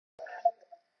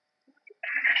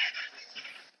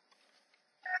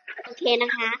เคน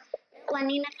ะคะวัน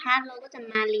นี้นะคะเราก็จะ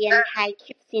มาเรียนไทยค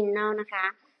ลิปซินเนลนะคะ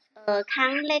ครั้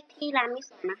งแรกที่เรามี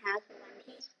สอนนะคะคือวัน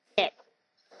ที่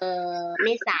7เม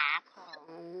ษาของ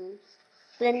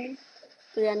เดือ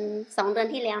น2 เดือน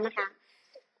ที่แล้วนะคะ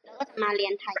แล้วก็จะมาเรีย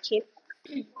นไทยคลิป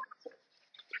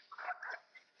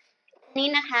นี้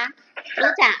นะคะ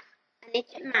รู้จักอันนี้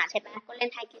คลิปหมาใช่ปะก็เล่น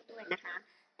ไทยคลิปด้วยนะคะ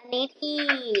อันนี้ที่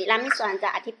เรามีสอนจะ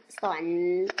สอน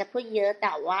จะพูดเยอะแ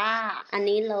ต่ว่าอัน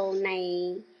นี้เราใน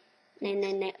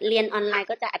เรียนออนไลน์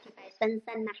ก็จะอธิบาย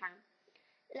สั้นๆนะคะ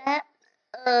และ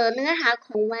เนื้อหาข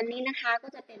องวันนี้นะคะก็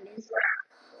จะเป็น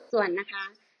ส่วนนะคะ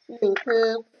1คือ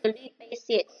theory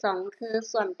basic 2คือ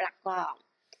ส่วนประกอบ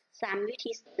3วิ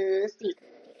ธีซื้อ4คื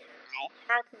อวิธีขาย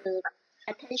5คือ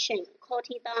attention ข้อ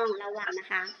ที่ต้องระวังนะ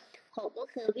คะ6ก็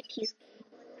คือวิธี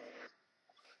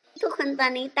ทุกคนตอ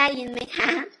นนี้ได้ยินไหมคะ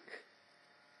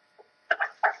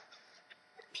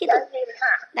พี่ได้ยิน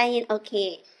ค่ะได้ยินโอเค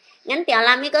งั้นเดี๋ยวเร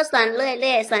ามีก็สอนเ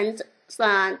รื่อยๆสอน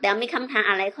เดี๋ยวมีคำถาม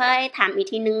อะไรค่อยถามอีก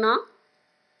ทีนึงเนาะ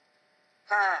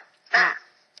ค่ะ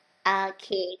โอเค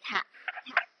ค่ะ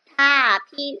ถ้า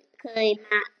พี่เคย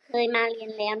มาเรีย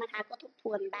นแล้วนะคะก็ทบท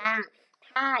วนบ้าง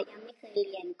ถ้ายังไม่เคยเ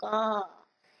รียนก็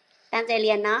ตั้งใจเ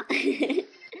รียนเนาะ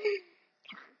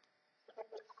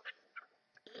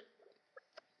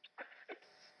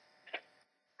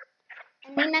อั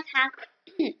นนี้นะคะ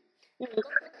หนึ่งก็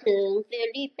พูดถึง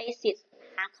theory basis น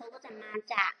ะคะเขาก็จะมา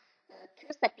จากทฤ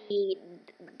ษฎี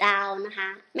ดาวนะคะ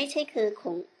ไม่ใช่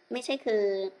คือ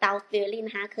ดาว theory น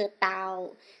ะคะคือดาว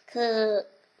คือ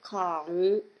ของ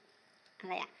อะ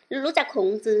ไรอะรู้จักขง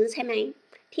จื้อใช่ไหม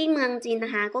ที่เมืองจีนน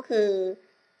ะคะก็คือ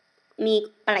มี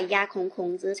ปรัชญาของขง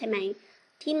จื้อใช่ไหม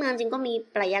ที่เมืองจีนก็มี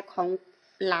ปรัชญาของ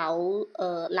เหล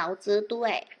าจื้อด้ว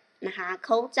ยนะคะเข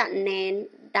าจะเน้น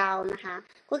ดาวนะคะ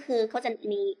ก็คือเขาจะ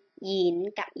มีหยิน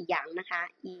กับหยางนะคะ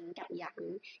หยินกับหยาง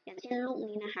อย่างเช่นรูป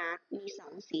นี้นะคะมี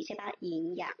2สีใช่ป่ะหยิน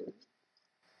หยาง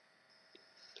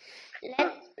และ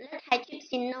ไทยคลิป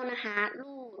ซินโนนะคะ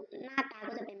รูปหน้าตา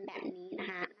ก็จะเป็นแบบนี้นะ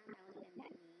คะหน้าตาก็จะเป็นแบ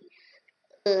บนี้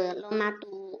เรามา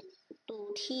ดู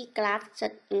ที่กราฟจะ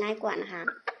ง่ายกว่านะคะ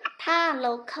ถ้าเร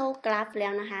าเข้ากราฟแล้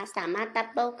วนะคะสามารถดับ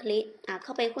เบิลคลิกเข้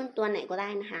าไปหุ้นตัวไหนก็ได้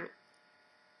นะคะ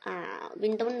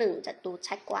Windows 1จะดู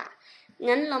ชัดกว่า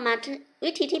งั้นเรามา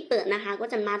วิธีที่เปิดนะคะก็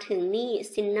จะมาถึงนี่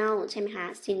Signal ใช่ไหมคะ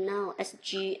Signal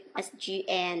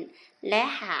SGN และ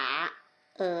หา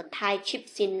Thai Chip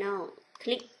Signal ค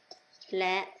ลิกแล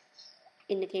ะ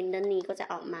Indicator นี้ก็จะ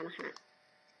ออกมานะคะ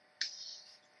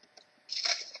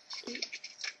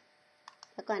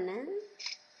แล้วก่อนนะ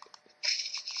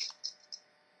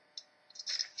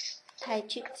Thai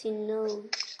Chip Signal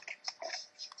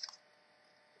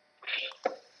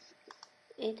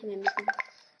ทำไมไม่เป็น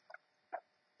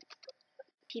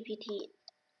PPT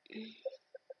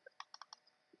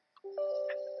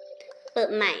เปิด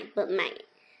ใหม่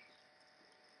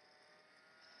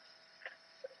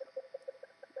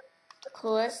โ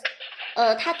ค้ช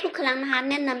ถ้าทุกครั้งนะคะ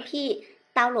แนะนำพี่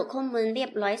ดาวน์โหลดข้อมูลเรีย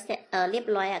บร้อยเสร็จเรียบ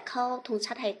ร้อยเข้าธงช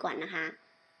าติไทยก่อนนะคะ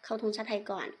เข้าธงชาติไทย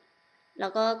ก่อนแล้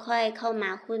วก็ค่อยเข้ามา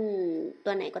หุ้น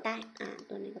ตัวไหนก็ได้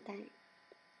ตัวไหนก็ได้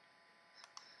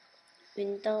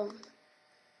Windows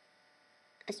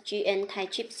SGN Thai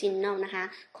Chip Signal นะคะ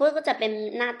เขาก็จะเป็น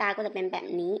หน้าตาก็จะเป็นแบบ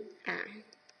นี้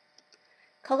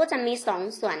เขาก็จะมี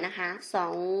2ส่วนนะคะ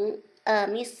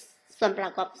มีส่วนปร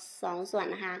ะกอบ2ส่วน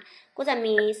นะคะก็จะ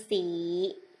มีสี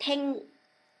แท่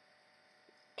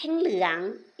งเหลือง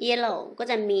yellow ก็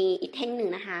จะมีอีกแท่งหนึ่ง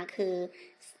นะคะคือ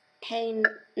แท่ง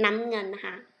น้ำเงินนะค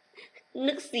ะ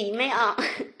นึกสีไม่ออก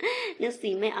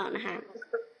นะคะ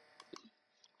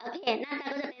โอเคหน้าตา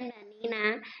ก็จะเป็นแบบนี้นะ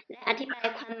และอธิบาย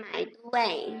ความหมายด้วย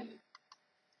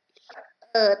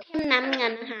แท่งน้ำเงิ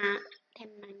นนะคะแท่ง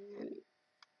น้ำเงิน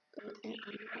แ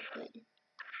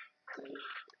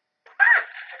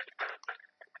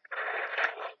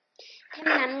ท่ง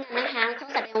น้ำเงินนะคะเขา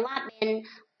แสดงว่าเป็น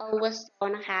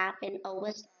oversold นะคะเป็น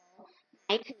oversold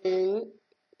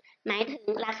หมายถึง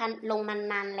ราคาลงมา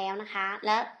นานแล้วนะคะแ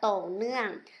ละต่อเนื่อง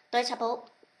โดยเฉพาะ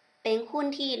เป็นหุ้น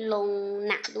ที่ลง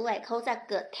หนักด้วยเขาจะ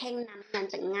เกิดแท่งน้ำเงิน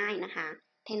จะง่ายนะคะ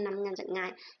แท่งน้ำเงินจะง่า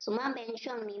ยสมมติว่าเป็น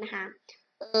ช่วงนี้นะคะ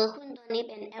หุ้นตัวนี้เ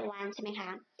ป็น advance ใช่ไหมคะ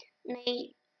ใน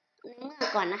เมื่อ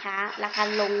ก่อนนะคะราคา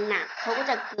ลงหนักเขาก็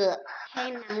จะเกิดแท่ง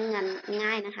น้ำเงิน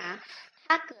ง่ายนะคะ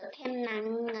ถ้าเกิดแท่งน้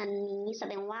ำเงินนี้แส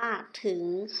ดงว่าถึง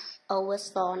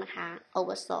oversold นะคะ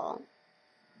oversold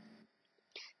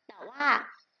แต่ว่า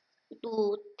ดู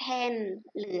แท่ง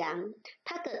เหลือง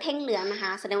ถ้าเกิดแท่งเหลืองนะค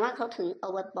ะแสดงว่าเขาถึง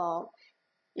overbought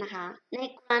นะคะใน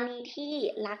กรณีที่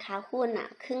ราคาหุ้น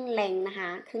ครึ่งแรงนะคะ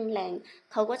ครึ่งแรง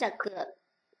เขาก็จะเกิด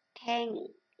แท่ง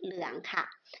เหลืองค่ะ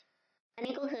อัน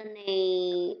นี้ก็คือใน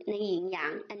หยินหยา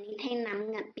งอันนี้แท่งน้ำ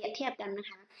เงินเปรียบเทียบกันนะ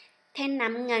คะ แท่งน้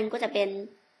ำเงินก็จะเป็น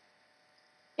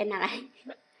อะไร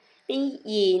เป็น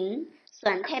หยินส่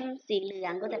วนแท่งสีเหลือ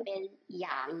งก็จะเป็นหย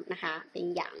างนะคะเป็น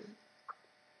หยาง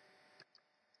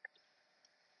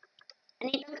อัน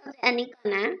นี้ต้องเข้าใจอันนี้ก่อน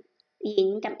นะหยิน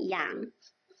กับหยาง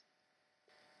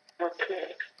โอเค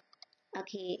โอ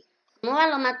เคสมมติว่า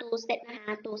เรามาดูเซตนะค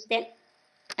ะดูเซต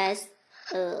S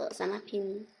สามารถพิม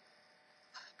พ์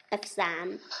F3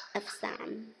 F3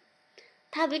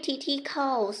 ถ้าวิธีที่เข้า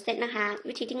เซตนะคะ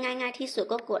วิธีที่ง่ายๆที่สุด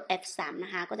ก็กด F3 น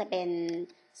ะคะก็จะเป็น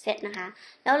เซตนะคะ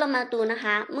แล้วเรามาดูนะค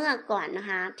ะเมื่อก่อนนะ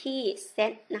คะที่เซ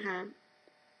ตนะคะ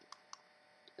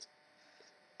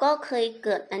ก็เคยเ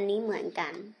กิดอันนี้เหมือนกั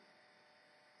น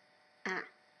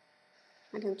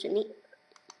มาถึงจุดนี้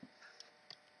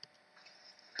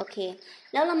โอเค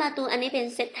แล้วเรามาดูอันนี้เป็น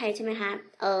เซตไทยใช่ไหมคะ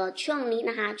ช่วงนี้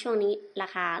นะคะช่วงนี้รา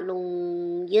คาลง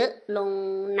เยอะลง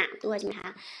หนักด้วยใช่ไหมค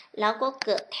ะแล้วก็เ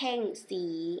กิดแท่งสี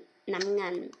น้ำเงิ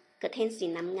นเกิดแท่งสี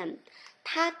น้ำเงิน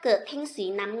ถ้าเกิดแท่งสี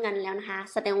น้ำเงินแล้วนะคะ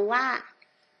แสดงว่า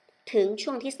ถึงช่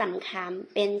วงที่สำคัญ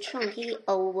เป็นช่วงที่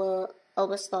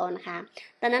oversold นะคะ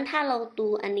ดังนั้นถ้าเราดู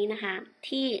อันนี้นะคะ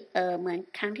ที่เหมือน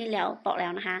ครั้งที่แล้วบอกแล้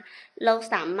วนะคะเรา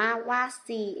สามารถว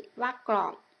าดกรอ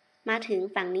บมาถึง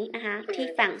ฝั่งนี้นะคะที่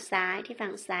ฝั่งซ้าย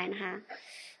นะคะ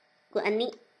กดอัน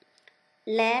นี้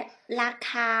และรา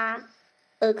คา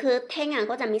คือแท่ง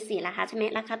ก็จะมี4ราคาใช่ไหม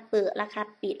ราคาเปิดราคา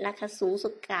ปิดราคาสูงสุ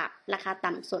ดกับราคา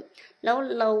ต่ำสุดแล้ว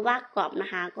เราวาดกรอบนะ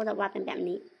คะก็จะวาดเป็นแบบ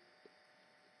นี้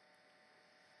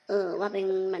ว่าเป็น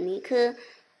แบบนี้คือ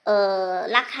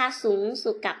ราคาสูงสุ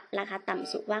ดกับราคาต่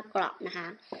ำสุดว่ากรอบนะคะ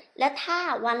และถ้า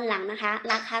วันหลังนะคะ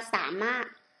ราคาสามารถ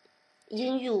ยื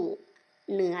นอยู่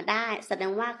เหนือได้แสด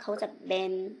งว่าเขาจะเป็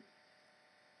น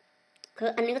คือ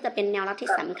อันนี้ก็จะเป็นแนวรับ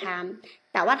ที่สำคัญ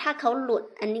แต่ว่าถ้าเขาหลุด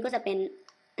อันนี้ก็จะเป็น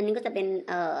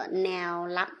แนว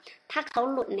รับถ้าเขา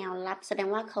หลุดแนวรับแสดง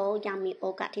ว่าเขายังมีโอ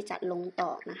กาสที่จะลงต่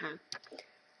อนะคะ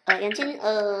อย่างเช่น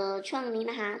ช่วงนี้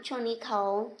นะคะช่วงนี้เขา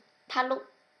ทะ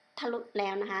ลุแล้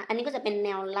วนะคะอันนี้ก็จะเป็นแน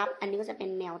วรับอันนี้ก็จะเป็น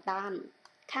แนวต้าน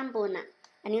ข้างบน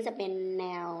อันนี้จะเป็นแน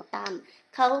วต้าน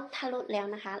เขาทะลุแล้ว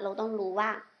นะคะเราต้องรู้ว่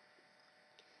า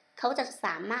เขาจะส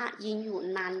ามารถยืนอยู่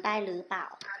นานได้หรือเปล่า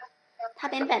ถ้า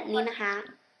เป็นแบบนี้นะคะ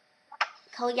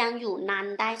เขายังอยู่นาน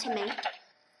ได้ใช่ไหม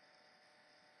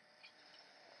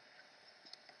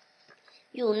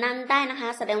อยู่นานได้นะคะ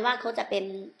แสดงว่าเขาจะเป็น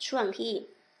ช่วงที่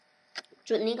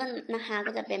จุดนี้ก็นะคะ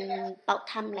ก็จะเป็นเป่า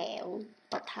ถ้ำแล้ว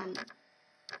เป่าถ้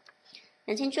ำอ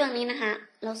ย่างเช่นช่วงนี้นะคะ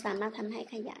เราสามารถทำให้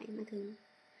ขยายมาถึง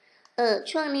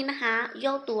ช่วงนี้นะคะโย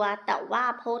กตัวแต่ว่า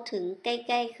พอถึงใก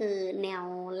ล้ๆคือแนว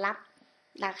รับ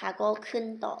ราคาก็ขึ้น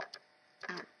ต่อ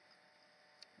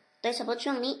โดยเฉพาะ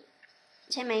ช่วงนี้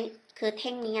ใช่ไหมคือแ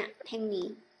ท่ง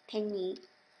นี้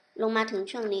ลงมาถึง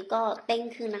ช่วงนี้ก็เต้ง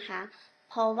ขึ้นนะคะ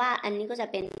เพราะว่าอันนี้ก็จะ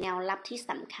เป็นแนวรับที่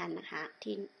สำคัญนะคะ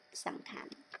ที่สำคัญ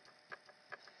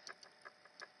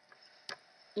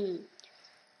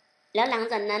แล้วหลัง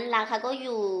จากนั้นราคาก็อ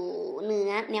ยู่เหนื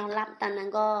อแนวรับตอนนั้น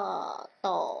ก็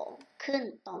ต่อขึ้น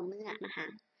ต่อเนื่องนะคะ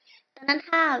ดังนั้น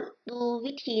ถ้าดู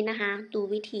วิธีนะคะดู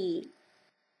วิธี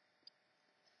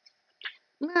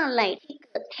เมื่อไหร่ที่เ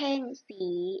กิดแท่งสี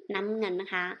น้ำเงินนะ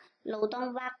คะเราต้อง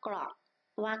วาดกรอ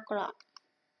บ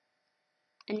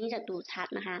อันนี้จะดูชัด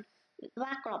นะคะว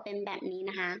าดกรอบเป็นแบบนี้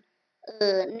นะคะ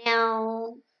แ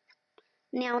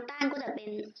นวต้านก็จะเป็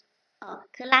น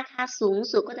คือราคาสูง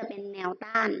สุดก็จะเป็นแนว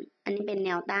ต้านอันนี้เป็นแน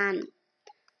วต้าน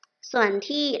ส่วน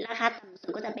ที่ราคาต่ำสุ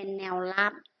ดก็จะเป็นแนวรั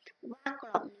บวาดกร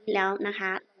อบนี้แล้วนะค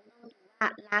ะเราต้องดูว่า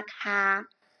ราคา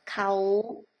เขา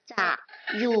จะ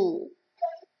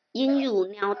ยิ่งอยู่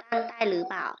แนวต้านได้หรือ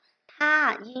เปล่าถ้า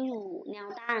ยิ่งอยู่แนว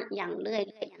ต้านอย่างเรื่อย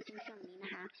ๆอย่างเช่นช่วงนี้น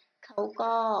ะคะเขา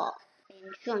ก็เป็น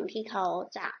ช่วงที่เขา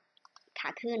จะขา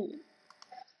ขึ้น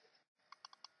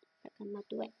แล้วก็มา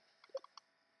ด้วย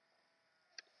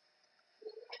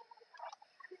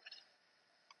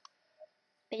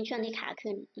เป็นช่วงที่ขา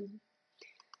ขึ้น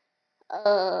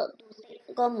ดูเซ็ต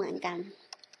ก็เหมือนกัน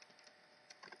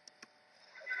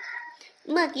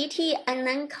เมื่อกี้ที่อัน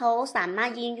นั้นเขาสามาร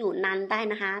ถยืนอยู่นานได้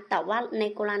นะคะแต่ว่าใน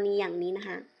กรณีอย่างนี้นะค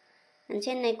ะอย่างเ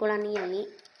ช่นในกรณีอย่างนี้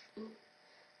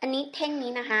อันนี้แท่ง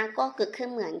นี้นะคะก็เกิดขึ้น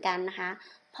เหมือนกันนะคะ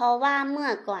เพราะว่าเมื่อ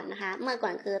ก่อน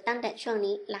คือตั้งแต่ช่วง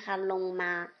นี้ราคาลงม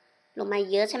า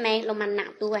เยอะใช่ไหมลงมาหนัก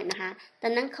ด้วยนะคะดั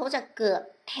งนั้นเขาจะเกิด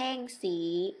แท่ง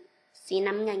สี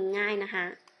น้ำเงินง่ายนะคะ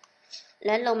แล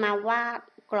ะลงมาวาด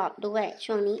กรอบด้วย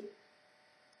ช่วงนี้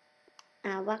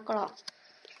วาดกรอบ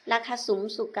ราคาสูง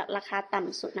สุดกับราคาต่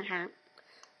ำสุดนะคะ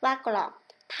วาดกรอบ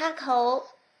ถ้าเขา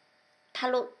ทะ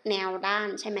ลุแนวด้าน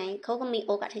ใช่ไหมเขาก็มีโ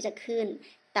อกาสที่จะขึ้น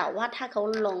แต่ว่าถ้าเขา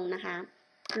ลงนะคะ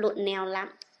หลุดแนวรับ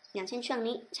อย่างเช่นช่วง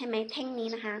นี้ใช่ไหมแท่งนี้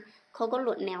นะคะเขาก็ห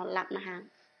ลุดแนวรับนะคะ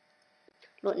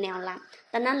หลุดแนวรับ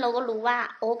ดังนั้นเราก็รู้ว่า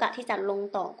โอกาสที่จะลง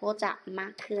ต่อก็จะมา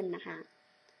กขึ้นนะคะ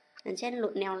อย่างเช่นหลุ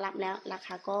ดแนวรับแล้วราค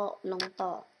าก็ลงต่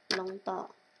อลงต่อ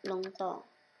ลงต่อ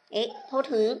พูด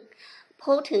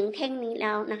ถึงเทคนิคแ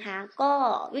ล้วนะคะก็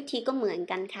วิธีก็เหมือน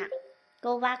กันค่ะ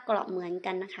ก็ว่ากรอบเหมือน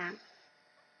กันนะคะ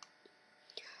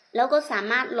แล้วก็สา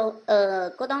มารถ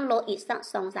ก็ต้องรออีกสัก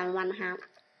2-3 วันนะคะ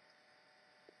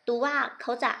ดูว่าเข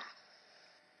าจะ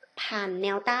ผ่านแน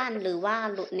วต้านหรือว่า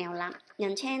หลุดแนวรับอย่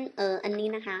างเช่นอันนี้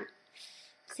นะคะ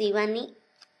4 วันนี้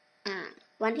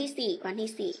วันที่4 วันที่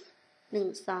4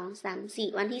 1 2 3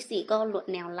 4วันที่4ก็หลุด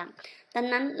แนวรับดัง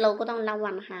นั้นเราก็ต้องระ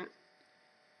วังนะคะ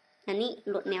อันนี้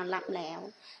หลุดแนวรับแล้ว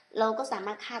เราก็สาม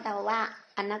ารถคาดเดาว่า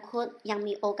อนาคตยัง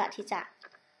มีโอกาสที่จะ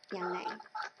ยังไง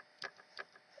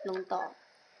ลงต่อ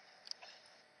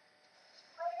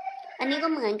อันนี้ก็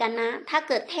เหมือนกันนะถ้าเ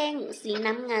กิดแท่งสี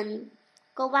น้ำเงิน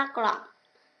ก็ว่ากรอบ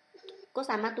ก็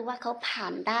สามารถดูว่าเขาผ่า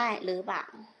นได้หรือเปล่า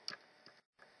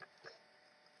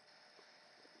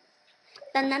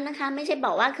ดังนั้นนะคะไม่ใช่บ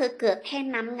อกว่าคือเกิดแท่ง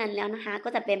น้ำเงินแล้วนะคะก็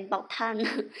จะเป็นบอกท่าน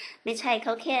ไม่ใช่เข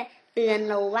าแค่เตือน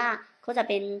เราว่าเขาจะ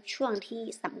เป็นช่วงที่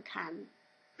สำคัญ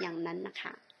อย่างนั้นนะค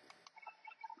ะ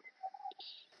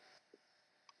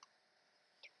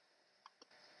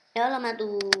แล้วเรามาดู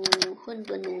หุ้น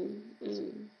ตัวหนึ่ง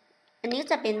อันนี้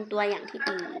จะเป็นตัวอย่างที่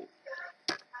ดี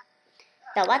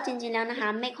แต่ว่าจริงๆแล้วนะคะ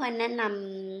ไม่ค่อยแนะน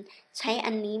ำใช้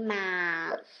อันนี้มา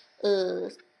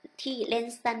ที่เล่น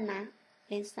สั้นนะ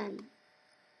เล่นสั้น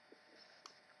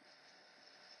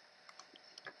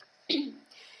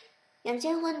อย่างเ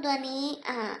ช่นหุ้นตัวนี้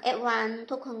F1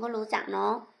 ทุกคนก็รู้จักเนา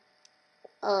ะ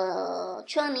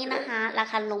ช่วงนี้นะคะรา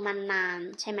คาลงมานาน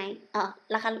ใช่ไหม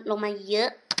ราคาลงมาเยอะ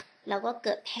แล้วก็เ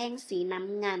กิดแท่งสีน้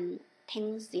ำเงิน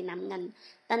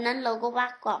ดังนั้นเราก็ว่า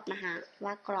กรอบนะคะ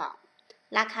ว่ากรอบ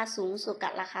ราคาสูงสุดกั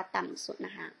บราคาต่ำสุดน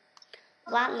ะคะ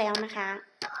ว่าแล้วนะคะ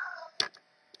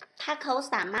ถ้าเขา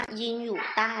สามารถยืนอยู่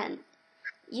ใต้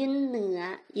ยืนเหนือ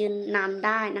ยืนนานไ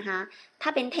ด้นะคะถ้า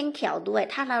เป็นแท่งเขียวด้วย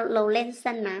ถ้าเราเล่น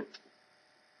สั้นนะ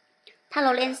ถ้าเร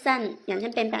าเล่นสั้นอย่างเช่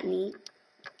นเป็นแบบนี้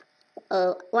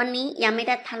วันนี้ยังไม่ไ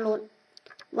ด้ทะลุ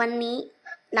วันนี้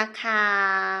ราคา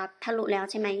ทะลุแล้ว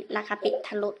ใช่ไหมราคาปิดท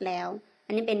ะลุแล้ว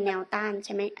อันนี้เป็นแนวต้านใ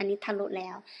ช่ไหมอันนี้ทะลุแล้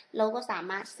วเราก็สา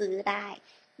มารถซื้อได้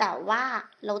แต่ว่า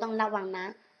เราต้องระวังนะ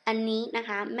อันนี้นะค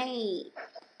ะไม่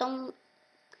ต้อง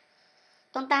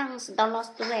ตั้ง stop loss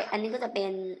ด้วยอันนี้ก็จะเป็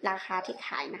นราคาที่ข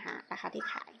ายนะคะราคาที่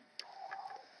ขาย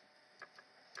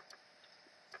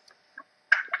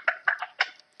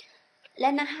และ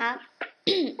นะคะ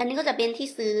อันนี้ก็จะเป็นที่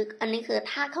ซื้ออันนี้คือ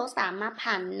ถ้าเขาสามารถ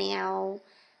ผ่านแ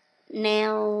น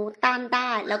วต้านไ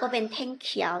ด้แล้วก็เป็นแท่งเ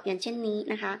ขียวอย่างเช่นนี้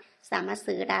นะคะสามารถ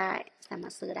ซื้อได้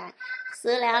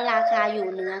ซื้อแล้วราคาอยู่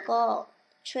เหนือก็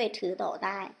ช่วยถือต่อไ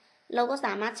ด้เราก็ส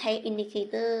ามารถใช้อินดิเค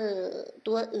เตอร์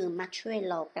ตัวอื่นมาช่วย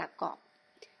เราประกอบ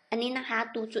อันนี้นะคะ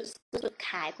ดูจุดข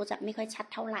ายก็จะไม่ค่อยชัด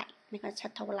เท่าไห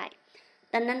ร่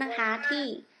ดังนั้นนะคะที่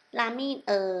รามี่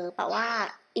แปลว่า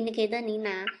อินดิเคเตอร์นี้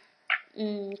นะ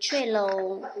ช่วยเรา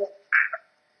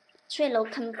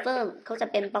คอนเฟิร์มเขาจะ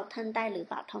เป็นบล็อกทันได้หรือเ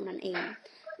ปล่าเท่านั้นเอง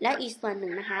แล้วอีกส่วนหนึ่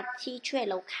งนะคะที่ช่วย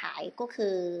เราขายก็คื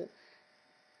อ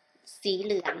สีเ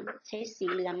หลืองใช้สี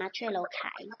เหลืองมาช่วยเราข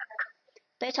าย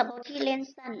โดยเฉพาะที่เล่น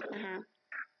สั้นนะคะ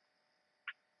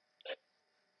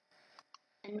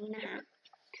อันนี้นะคะ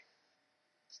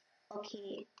โอเค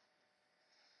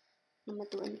มา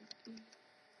ดู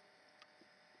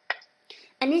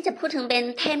อันนี้จะพูดถึงเป็น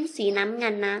แท่นสีน้ำเงิ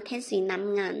นนะแท่นสีน้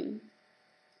ำเงิน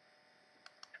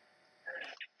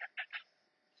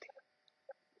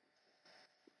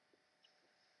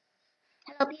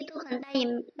ฮัลโหลพี่ทุกคนได้ยิน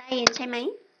ใช่ไหม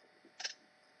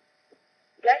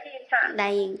ได้ยินค่ะได้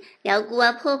ยินเดี๋ยวกลัว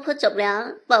พูดจบแล้ว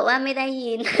บอกว่าไม่ได้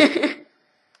ยิน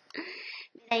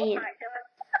ไม่ได้ยิน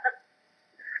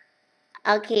โ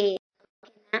อเค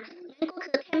นะนั่นก็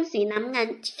คือแท่งสีน้ำเงิน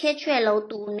แค่ช่วยเรา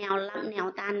ดูแนวรับแนว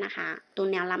ต้านนะคะดู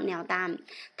แนวรับแนวต้าน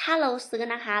ถ้าเราซื้อ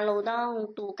นะคะเราต้อง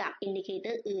ดูกับอินดิเคเต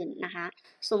อร์อื่นนะคะ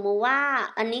สมมุติว่า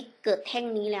อันนี้เกิดแท่ง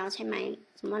นี้แล้วใช่ไหม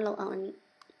สมมติว่าเราเอาอันนี้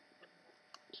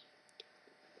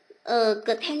เ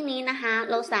กิดแท่งนี้นะคะ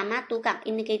เราสามารถดูกับ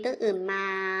อินดิเคเตอร์อื่นมา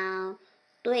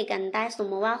ด้วยกันได้สม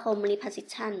มติว่า Hourly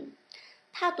Position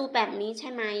ถ้าดูแบบนี้ใช่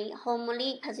ไหม Hourly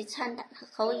Position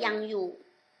เขายังอยู่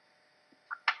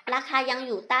ราคายังอ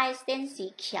ยู่ใต้เส้นสี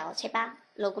เขียวใช่ปะ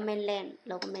เราก็ไม่เล่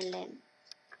น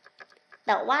แ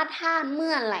ต่ว่าถ้าเ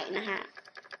มื่อไหร่นะคะ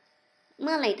เ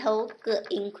มื่อไหร่เขาเกิด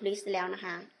increase แล้วนะค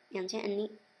ะอย่างเช่นอันนี้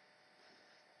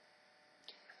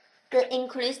เกิด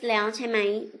increase แล้วใช่ไหม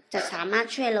จะสามารถ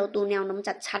ช่วยเราดูแนวโน้ม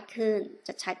จัดชัดขึ้น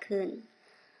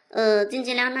จ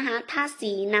ริงๆแล้วนะคะถ้า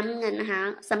สีน้ำเงินนะคะ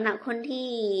สำหรับคนที่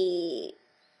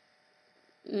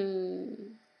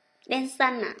เล่น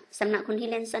สั้นอ่ะสำหรับคนที่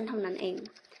เล่นสั้นเท่านั้นเอง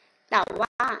แต่ว่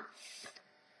า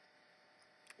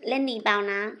เล่นรีบาว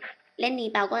นะเล่นรี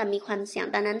บาวก็จะมีความเสี่ยง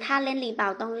ดังนั้นถ้าเล่นรีบา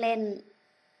วต้องเล่น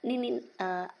นี่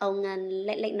เอาเงินเ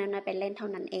ล็กๆน้อยๆไปเล่นเท่า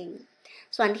นั้นเอง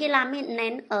ส่วนที่รามิเน้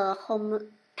นHome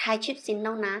Tai Chi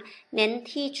Signal นะเน้น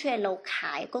ที่ช่วยเราข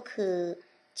ายก็คือ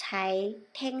ใช้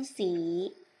แท่งสี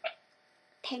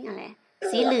แท่งอะไร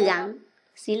สีเหลือ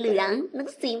งนึก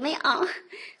สีไม่ออก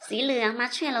สีเหลืองมา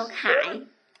ช่วยเราขาย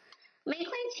ไม่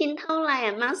ค่อยชินเท่าไหร่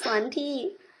อ่ะมาสอนที่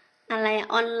อะไร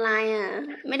ออนไลน์อ่ะ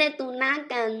ไม่ได้ดูหน้า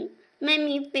กันไม่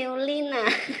มีฟีลลิ่งอ่ะ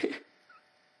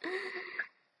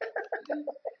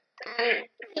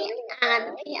พี่อ่าน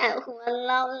หัวเ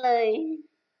ราะเลย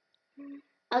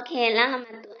โอเคแล้วเราม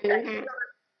าดูอันนี้ค่ะ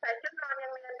ใส่ชุดนอนยั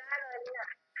งเรียนได้เลยเนี่ย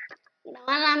แต่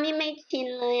ว่าเราไม่ชิน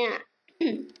เลยอ่ะ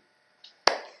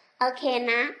โอเค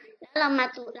นะแล้วเรามา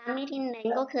ดูรามิที่เน้น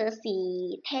ก็คือสี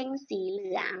แท่งสีเห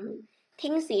ลืองแท่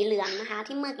งสีเหลืองนะคะ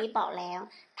ที่เมื่อกี้บอกแล้ว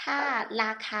ถ้าร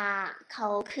าคาเขา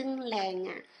ขึ้นแรง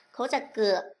อ่ะเขาจะเ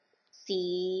กิดสี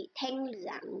แท่งเหลื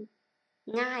อง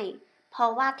ง่ายเพรา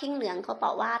ะว่าแท่งเหลืองเขาบ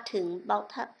อกว่าถึง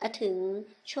ถึง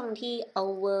ช่วงที่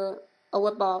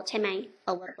overbought ใช่ไหม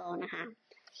overbought นะคะ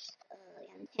อ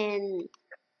ย่างเช่น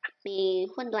มี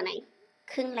หุ้นตัวไหน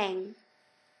ขึ้นแรง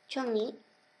ช่วงนี้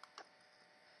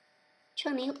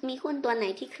มีหุ้นตัวไหน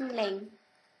ที่ขึ้นแรง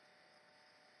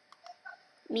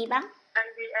มีบ้าง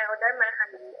IVL ได้ไหม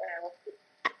IVL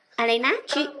อะไรนะ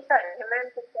ใส่เล่น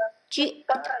ซุปเปอร์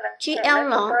GL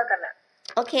เหรอ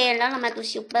โอเคแล้วเรามาดู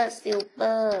ซิลเปอร์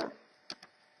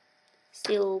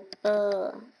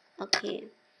โอเค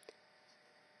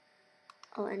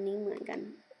อันนี้เหมือนกัน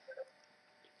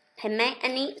เห็นไหมอั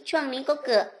นนี้ช่วงนี้ก็เ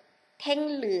กิดแท่ง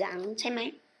เหลืองใช่ไหม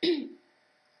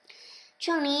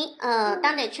ช่วงนี้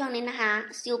ตั้งแต่ช่วงนี้นะคะ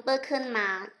ซิลเปอร์ขึ้นมา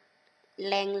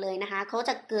แรงเลยนะคะเขา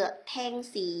จะเกิดแท่ง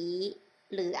สี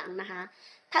เหลืองนะคะ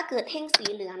ถ้าเกิดแท่งสี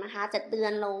เหลืองนะคะจะเตือ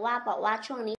นเราว่าบอกว่า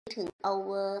ช่วงนี้ถึง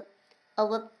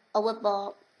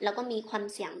overbought แล้วก็มีความ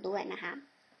เสี่ยงด้วยนะคะ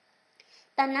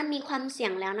ดังนั้นมีความเสี่ย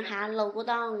งแล้วนะคะเราก็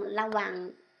ต้องระวัง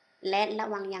และระ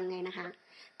วังยังไงนะคะ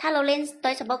ถ้าเราเล่นโด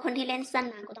ยเฉพาะคนที่เล่นสั้น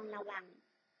นะก็ต้องระวัง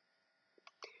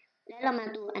และเรามา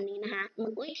ดูอันนี้นะคะ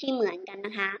วิธีเหมือนกันน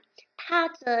ะคะถ้า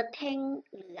เจอแท่ง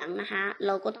เหลืองนะคะเ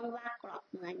ราก็ต้องว่ากรอบ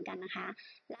เหมือนกันนะคะ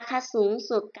ราคาสูง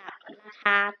สุดกับราค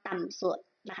าต่ำสุด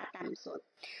รา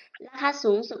คา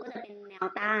สูงสุดก็จะเป็นแนว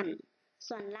ต้าน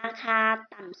ส่วนราคา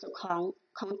ต่ำสุด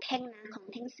ของแท่งของ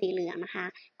แท่งสีเหลืองนะคะ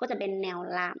ก็จะเป็นแนว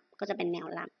รับ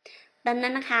ดังนั้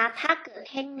นนะคะถ้าเกิด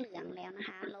แท่งเหลืองแล้วนะค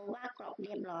ะเราว่ากรอบเ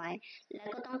รียบร้อยแล้ว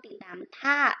ก็ต้องติดตาม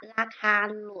ถ้าราคา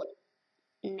หลุด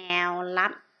แนวรั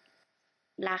บ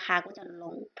ราคาก็จะล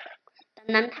งดัง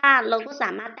นั้นถ้าเราก็ส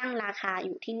ามารถตั้งราคาอ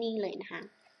ยู่ที่นี่เลยนะคะ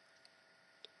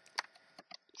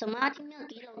สมมติว่าที่เมื่อ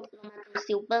กี้เรามาดู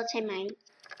ซิลเวอร์ใช่ไหม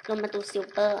เรามาดูซิล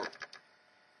เวอร์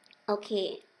โอเค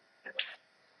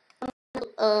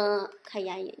ขย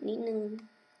ายนิดนึง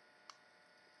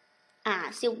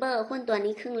ซิลเวอร์หุ้นตัว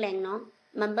นี้ครึ่งแรงเนาะ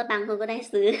มันบางคนก็ได้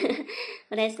ซื้อ แ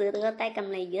ล้วก็ได้กำ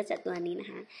ไรเยอะจากตัวนี้นะ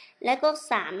คะแล้วก็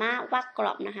สามารถวาดกร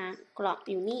อบนะคะกรอบ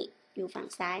อยู่นี่อยู่ฝั่ง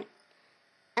ซ้าย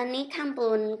อันนี้ข้างบ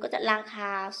นก็จะราคา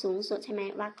สูงสุดใช่ไหม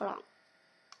วาดกรอบ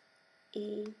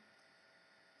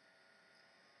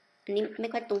อันนี้ไม่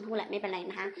ค่อยตรงเท่าไหร่ไม่เป็นไร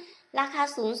นะคะราคา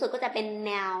สูงสุดก็จะเป็นแ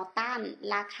นวต้าน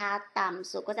ราคาต่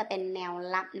ำสุดก็จะเป็นแนว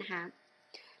รับนะคะ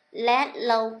และ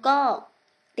เราก็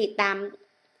ติดตาม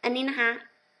อันนี้นะคะ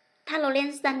ถ้าเราเล่น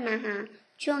สั้นนะคะ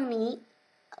ช่วงนี้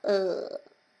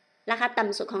ราคาต่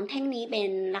ำสุดของแท่งนี้เป็น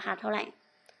ราคาเท่าไหร่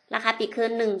ราคาปิดคือ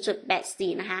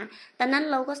 1.84 นะคะดังนั้น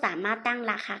เราก็สามารถตั้ง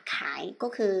ราคาขายก็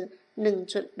คือ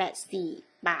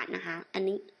 1.84 บาทนะคะอัน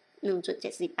นี้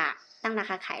 1.74 บาทตั้งรา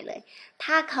คาขายเลย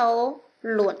ถ้าเขา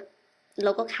หลุดเร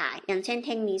าก็ขายอย่างเช่นแ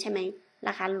ท่งนี้ใช่ไหมร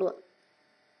าคาหลุด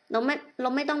เรา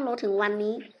ไม่ต้องรอถึงวัน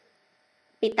นี้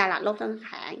ปิดตลาดโลกต้อง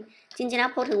ขายจริงๆแล้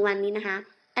วพอถึงวันนี้นะคะ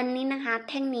อันนี้นะคะ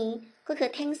แท่งนี้ก็คือ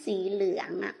แท่งสีเหลือ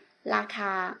งอะราค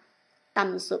าต่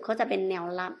ำสุดเขาจะเป็นแนว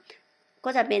รับก็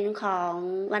จะเป็นของ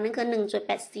วันนั้นคือ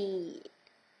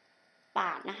 1.84 บ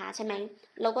าทนะคะใช่ไหม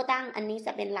เราก็ตั้งอันนี้จ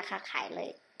ะเป็นราคาขายเลย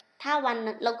ถ้าวัน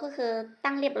เราก็คือ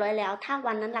ตั้งเรียบร้อยแล้วถ้า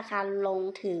วันนั้นราคาลง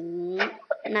ถึง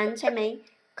นั้นใช่ไหม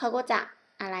เขาก็จะ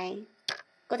อะไร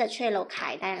ก็จะช่วยเราขา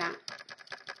ยได้ละ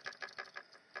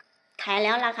ขายแ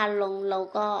ล้วราคาลงเรา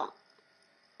ก็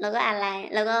อะไร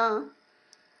แล้ว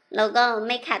ก็ไ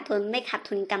ม่ขาด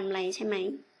ทุนกำไรใช่ไหม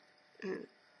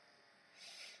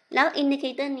แล้วอินดิเค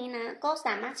เตอร์นี้นะก็ส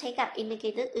ามารถใช้กับอินดิเค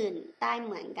เตอร์อื่นได้เ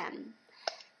หมือนกัน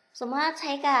สมมติว่าใ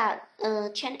ช้กับ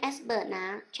เชนแอสเบิร์ดนะ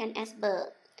เชนแอสเบิร์ด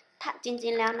ถ้าจริ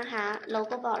งๆแล้วนะคะเรา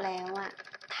ก็บอกแล้วว่า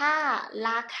ถ้า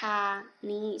ราคา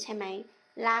นี้ใช่ไหม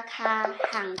ราคา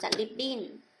ห่างจากริบบิ้น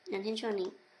อย่างเช่นช่วง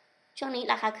นี้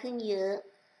ราคาขึ้นเยอะ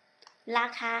รา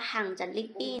คาห่างจากริบ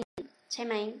บิ้นใช่ไ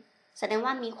หมแสดง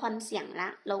ว่ามีความเสี่ยงละ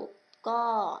เราก็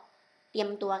เตรียม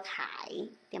ตัวขาย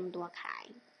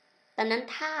ตอนนั้น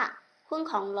ถ้าหุ้น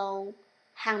ของเรา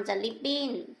ห่างจากริบบิ้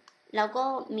นแล้วก็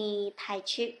มีไทย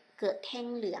ชิปเกิดแท่ง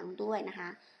เหลืองด้วยนะคะ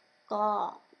ก็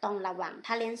ต้องระวัง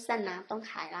ถ้าเล่นสั้นนะต้อง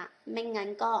ขายละไม่งั้น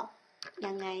ก็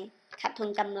ยังไงขาดทุน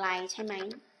กำไรใช่ไหม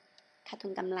ขาดทุ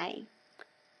นกำไร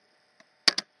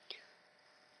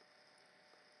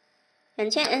อย่าง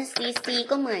เช่น NCC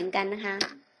ก็เหมือนกันนะคะ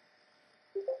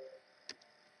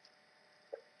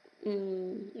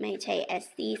ไม่ใช่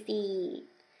SCC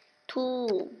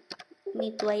 2มี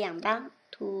ตัวอย่างบ้าง 2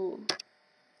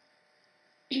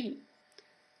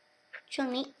 ช่วง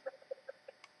นี้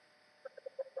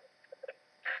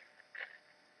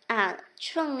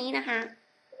ช่วงนี้นะคะ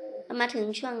มาถึง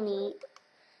ช่วง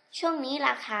นี้ร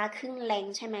าคาครึ่งแรง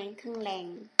ใช่ไหมครึ่งแรง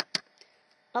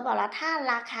เราบอกแล้วถ้า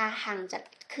ราคาห่างจาก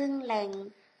ครึ่งแรง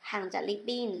ห่างจากริบ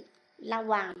บิ้นระ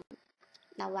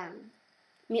วัง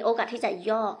มีโอกาสที่จะ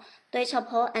ย่อโดยเฉพ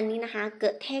าะอันนี้นะคะเกิ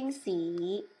ดแท่งสี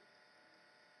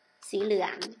เหลือ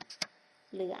ง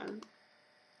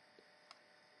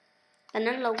ตอน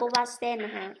นั้นเราก็วาดเส้นน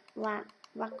ะคะ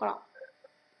วาดกรอบ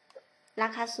รา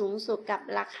คาสูงสุดกับ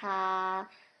ราคา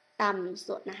ต่ำ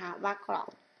สุดนะคะวาดกรอ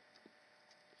บ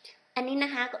อันนี้น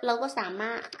ะคะเราก็สาม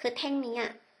ารถคือแท่งนี้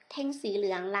แท่งสีเห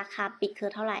ลืองราคาปิดคื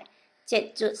อเท่าไหร่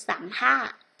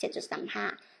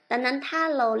 7.35 ดังนั้นถ้า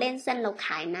เราเล่นเส้นเราข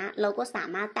ายนะเราก็สา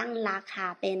มารถตั้งราคา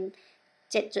เป็น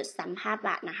 7.35 บ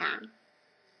าทนะคะ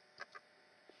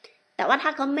แต่ว่าถ้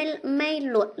าเขาไม่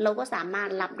หลุดเราก็สามารถ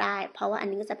รับได้เพราะว่าอัน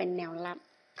นี้ก็จะเป็นแนวรับ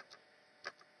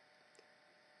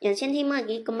อย่างเช่นที่เมื่อ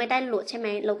กี้ก็ไม่ได้หลุดใช่ไหม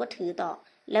เราก็ถือต่อ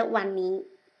แล้ววันนี้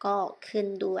ก็ขึ้น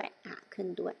ด้วย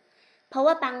เพราะ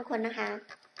ว่าบางคนนะคะ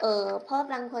เพราะ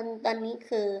บางคนตอนนี้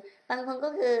คือบางคนก็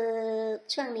คือ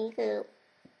ช่วงนี้คือ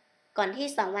ก่อนที่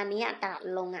2 วันนี้ตลาด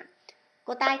ลง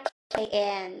ก็ได้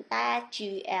KN ได้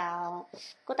GL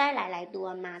ก็ได้หลายๆตัว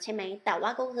มาใช่ไหมแต่ว่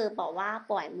าก็คือบอกว่า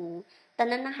ปล่อยมูตอน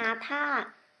นั้นนะคะถ้า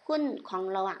หุ้นของ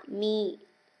เรามี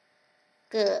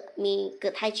เกิ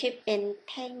ดไทยชิปเป็น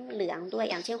แท่งเหลืองด้วย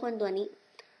อย่างเช่นหุ้นตัวนี้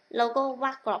เราก็ว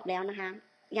าดกรอบแล้วนะคะ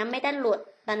ยังไม่ได้หลุด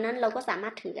ตอนนั้นเราก็สามา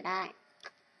รถถือได้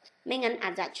ไม่งั้นอา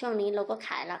จจะช่วงนี้เราก็ข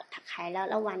ายแ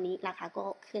ล้ววันนี้ราคาก็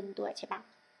ขึ้นด้วยใช่ปะ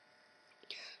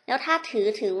แล้วถ้าถือ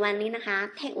ถึงวันนี้นะคะ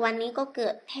วันนี้ก็เกิ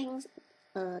ดแ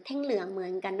ท่งเหลืองเหมื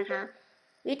อนกันนะคะ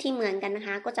วิธีเหมือนกันนะค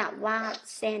ะก็จะวาด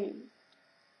เส้น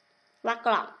วาดก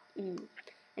รอบ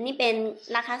อันนี้เป็น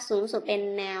ราคาสูงสุดเป็น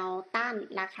แนวต้าน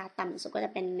ราคาต่ำสุดก็จ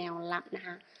ะเป็นแนวรับนะค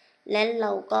ะและเร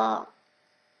าก็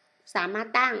สามารถ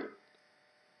ตั้ง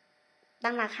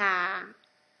ราค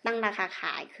าข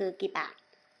ายคือกี่บาท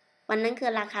วันนั้นคื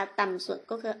อราคาต่ำสุด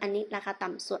ก็คืออันนี้ราคาต่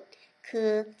ำสุดคือ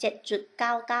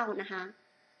 7.99 นะคะ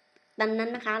ดังนั้น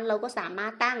นะคะเราก็สามาร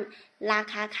ถตั้งรา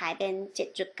คาขายเป็น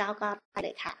 7.99 ไปเล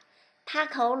ยค่ะถ้า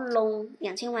เขาลงอ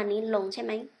ย่างเช่นวันนี้ลงใช่ไห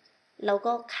มเรา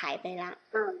ก็ขายไปละ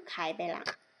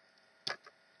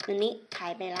อันนี้ขา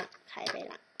ยไปละ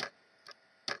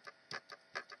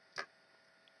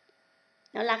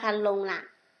แล้วราคาลงล่ะ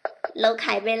เราข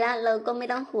ายไปแล้วเราก็ไม่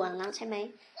ต้องห่วงแล้วใช่ไหม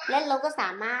และเราก็สา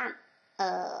มารถ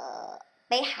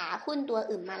ไปหาหุ้นตัว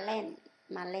อื่นมาเล่น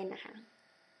นะคะ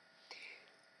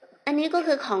อันนี้ก็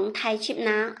คือของไทยชิป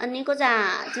นะอันนี้ก็จะ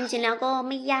จริงๆแล้วก็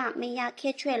ไม่ยากแค่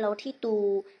ช่วยเราที่ดู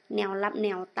แนวรับแน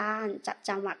วต้านจับ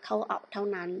จังหวะเข้าออกเท่า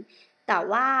นั้นแต่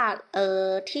ว่า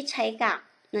ที่ใช้กับ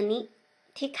อันนี้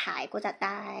ที่ขายก็จะไ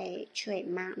ด้ช่วย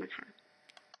มากนะคะ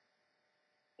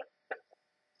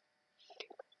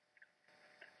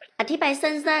อธิบาย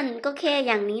สั้นๆก็แค่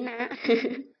อย่างนี้นะ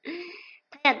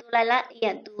ถ้าอยากดูรายละเอีย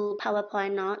ดดู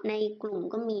PowerPoint เนาะในกลุ่ม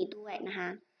ก็มีด้วยนะคะ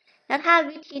แล้วถ้า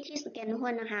วิธีที่สแกน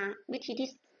หุ้นนะคะวิธีที่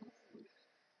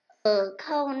เ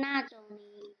ข้าหน้าจอ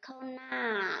นี้เข้าหน้า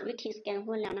วิธีสแกน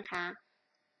หุ้นแล้วนะคะ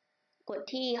กด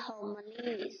ที่ Homely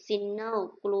Signal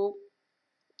Group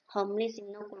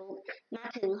มา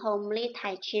ถึง Homely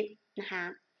Thai Chip นะคะ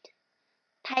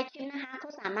ไทยชิปนะคะเขา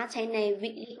สามารถใช้ใน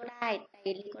weekly ก็ได้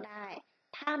daily ก็ได้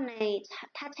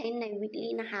ถ้าใช้ใน weekly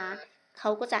นะคะเขา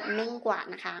ก็จะเน่งกว่า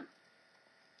นะคะ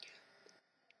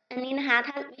อันนี้นะคะ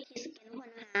ถ้าวิธีสแกนหุ้น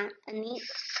นะคะอันนี้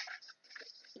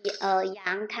อย่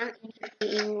างทั้ง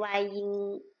ยิง Y ยิง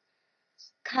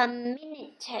community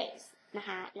text นะค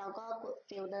ะแล้วก็กด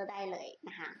filter ได้เลยน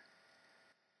ะคะ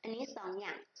อันนี้2 อ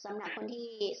ย่างสำหรับคนที่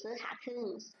ซื้อขาครึ่ง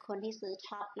คนที่ซื้อ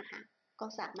ช็อปนะคะก็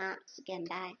สามารถสแกน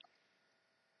ได้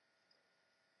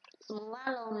สมมติว่า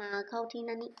เรามาเข้าที่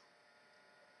นั่นนี่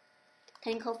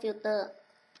technical filter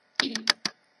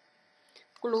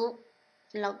group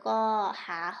แล้วก็ห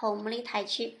า homely Thai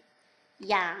chip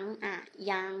อย่า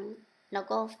ง แล้ว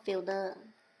ก็ฟิลเตอร์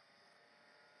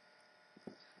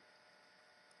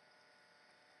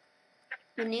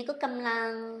วันนี้ก็กำ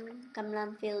ลัง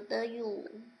ฟิลเตอร์อยู่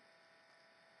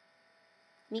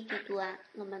มีกี่ตัว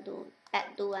เรามาดู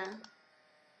8 ตัว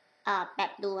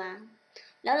8 ตัว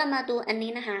แล้วเรามาดูอัน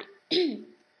นี้นะคะ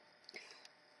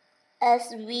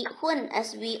หุ้น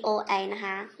SVOI นะค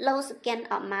ะเราสแกน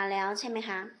ออกมาแล้วใช่ไหม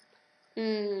คะ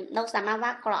เราสามารถว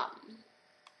าดกรอ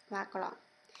บ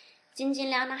จริง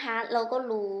ๆแล้วนะคะเราก็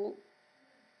รู้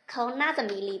เขาน่าจะ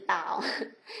มีรีบาว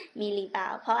มีรีบา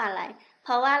วเพราะอะไรเพ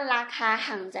ราะว่าราคา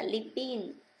ห่างจากริบบิ้น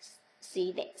สี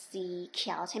เ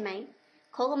ขียวใช่ไหม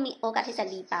เขาก็มีโอกาสที่จะ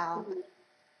รีบาว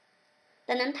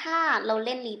ดังนั้นถ้าเราเ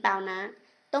ล่นรีบาวนะ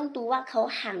ต้องดูว่าเขา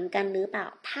ห่างกันหรือเปล่า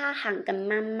ถ้าห่างกัน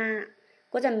มาก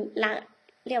ๆก็จะ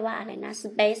เรียกว่าอะไรนะ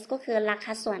space ก็คือราค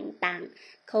าส่วนต่าง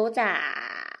เขาจะ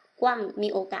กว้างมี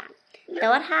โอกาสแต่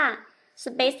ว่าถ้า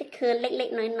space คือเล็ก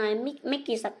ๆน้อยๆไม่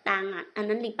กี่สตางค์อัน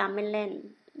นั้นรีบาวไม่เล่น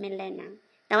นะ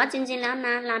แต่ว่าจริงๆแล้วน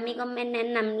ะร้านนี้ก็ไม่แนะ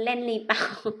นำเล่นรีบา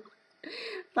ว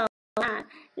เพราะว่า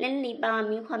เล่นรีบาว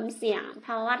มีความเสี่ยงเพ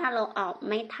ราะว่าถ้าเราออก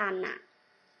ไม่ทัน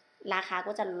ราคา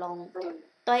ก็จะลง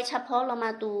โดยเฉพาะเราม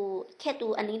าดูแค่ดู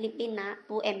อันนี้ริบบิ้นนะ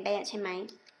ดูเอ็มเบใช่ไหม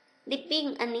ริบบิ้น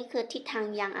อันนี้คือทิศทาง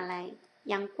ยังอะไร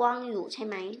ยังกว้างอยู่ใช่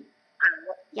ไหม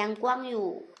ยังกว้างอยู่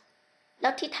แล้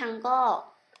วทิศทางก็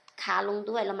ขาลง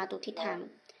ด้วยเรามาดูทิศทา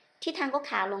งก็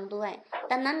ขาลงด้วย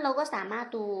ดังนั้นเราก็สามารถ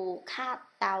ดูคาด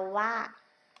เดาว่า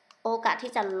โอกาส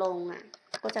ที่จะลง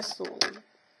ก็จะสูง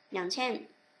อย่างเช่น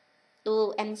ดู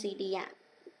MCD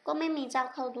ก็ไม่มีเจ้า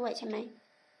เข้าด้วยใช่ไหม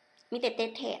มีแต่เ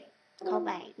ทรดเข้าไ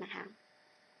ปนะคะ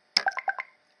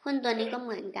หุ้นตัวนี้ก็เ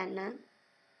หมือนกันนะ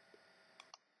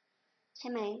ใช่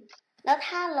ไหมแล้ว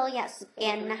ถ้าเราอยากสแก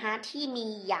นนะคะที่มี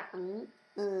หยาง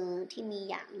ที่มี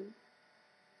หยาง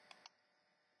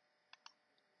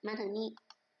มาถึงนี่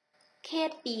แค่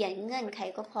เปลี่ยนเงื่อนไข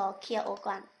ก็พอเคลียร์โอ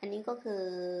ก่อนอันนี้ก็คือ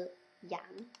หยา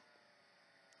ง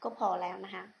ก็พอแล้วน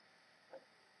ะคะ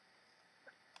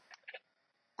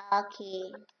โอเค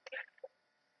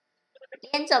เ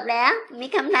รียนจบแล้วมี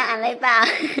คำถามอะไรเปล่า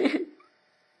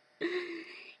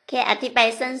แค่อธิบาย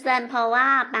สั้นๆเพราะว่า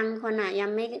บางคนยั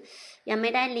งไม่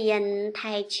ได้เรียนไท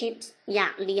ยชิปอยา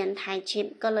กเรียนไทยชิป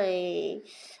ก็เลย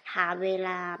หาเวล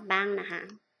าบ้างนะคะ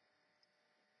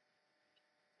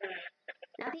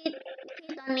แล้วพี่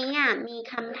ตอนนี้มี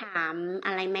คำถามอ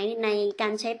ะไรไหมในกา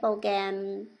รใช้โปรแกรม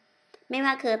ไม่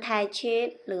ว่าคือไทยชิป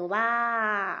หรือว่า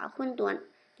หุ้นตัว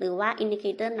หรือว่าอินดิเค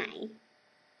เตอร์ไหน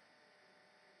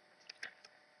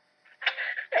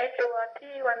ไอตัว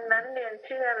ที่วันนั้นเรียน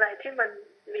ชื่ออะไรที่มัน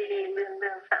มีเรื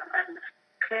อง3 อัน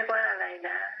เรียกว่าอะไรน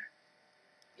ะ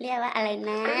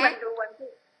ที่มันดูวัน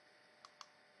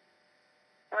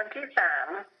ที่ 3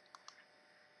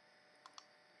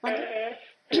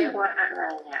เรียกว่าอะไร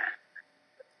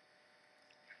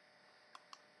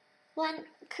วัน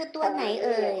คือตัวไหนเ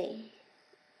อ่ย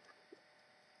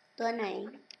ตัวไหน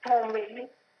โฮมิน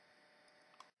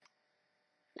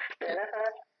เดี๋ยวนะคะ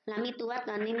แล้วมีตัว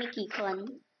ตอนนี้มีกี่คน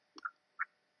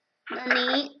ตอน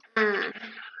นี้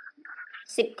10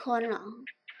 คนเหรอ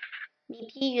มี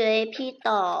พี่เย้ยพี่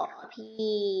ต่อ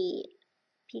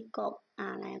พี่กบอะ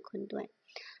ไรคนด้วย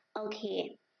โอเค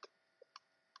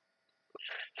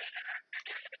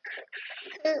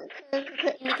คือ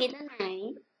อินดิเคเตอร์ไหน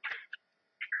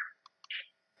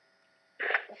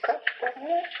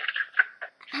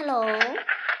ฮัลโหล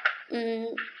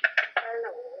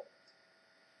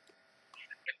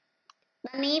ต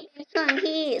อนนี้เป็นช่วง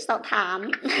ที่สอบถาม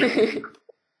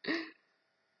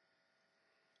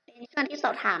เป็นช่วงที่ส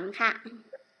อบถามค่ะ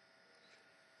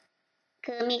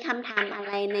คือมีคำถามอะ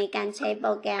ไรในการใช้โป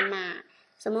รแกรม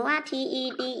สมมติว่า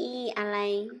TEDE อะไร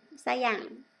สักอย่าง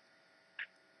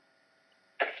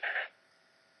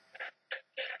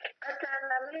อาจารย์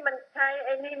นั้นมันใช้ไ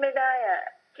อ้นี่ไม่ได้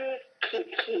ที่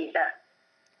ขีด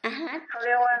เขาเ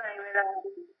รียกว่าอะไรเวลา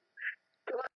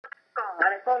กล่องอะ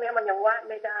ไรพวกนี้มันยังวาด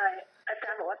ไม่ได้ อาจา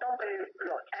รย์บอกว่าต้องไปโหล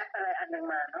ดแอปอะไรอันนึง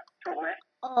มาเนาะถูกไหม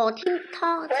ที่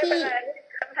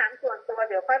คำถามส่วนตัว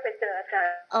เดี๋ยวค่อยไปเจออาจาร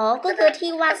ย์ก็คือ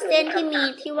ที่วาดเส้นที่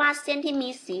มี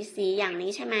สีอย่าง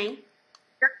นี้ใช่ไหม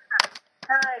ใ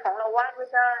ช่ของเราวาดไม่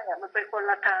ได้มันเป็นคน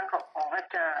ละทางของอา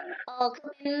จารย์คื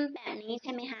อเป็นแบบนี้ใ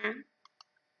ช่ไหมคะ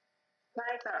ใช่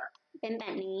ค่ะเป็นแบ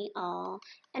บนี้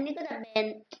อันนี้ก็จะเป็น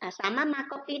สามารถมา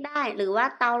copy ได้หรือว่า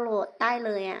ดาวน์โหลดได้เ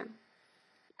ลย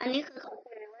อันนี้คือ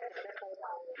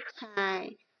ใช่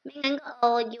ไม่งั้นก็เอา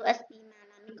USB มา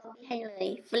แล้วไม่ copy ให้เลย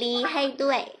ฟรีให้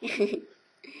ด้วย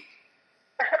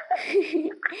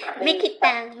ไม่คิด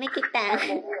ตังค์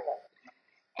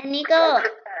อันนี้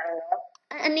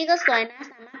ก็สวยนะ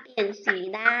สามารถเปลี่ยนสี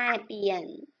ได้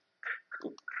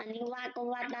อันนี้วาดก็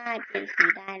วาดได้เปลี่ยนสี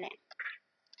ได้แหละ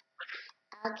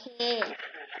โอเค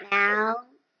แล้ว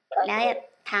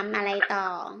ทำอะไรต่อ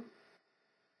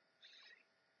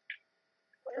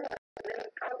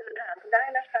คนอื่นถามได้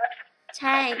นะคะใ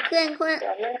ช่เพื่อน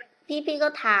พี่ก็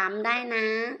ถามได้นะ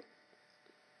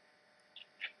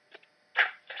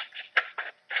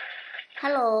ฮั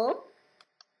ลโหล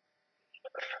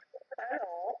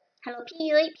พี่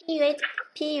ยุ้ย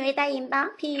ได้ยินปะ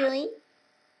พี่ยุ้ย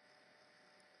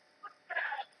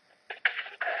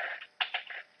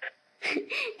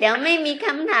เดี๋ยวไม่มีค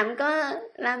ำถามก็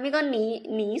เราไม่ก็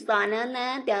หนีสอนแล้วนะ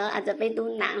เดี๋ยวอาจจะไปดู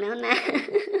หนังแล้วนะ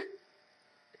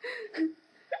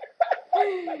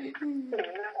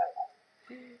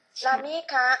ลามี่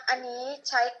คะอันนี้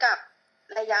ใช้กับ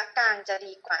ระยะกลางจะ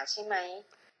ดีกว่าใช่ไหม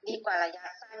ดีกว่าระยะ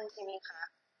สั้นใช่ไหมคะ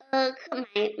คือ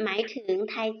หมายถึง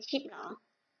ไทชิปเหรอ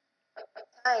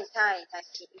ใช่ไท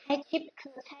ชิปคื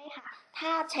อใช่ค่ะถ้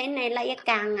าใช้ในระยะ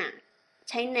กลางอ่ะ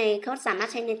ใช้ในเขาสามารถ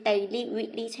ใช้ในไดลี่วี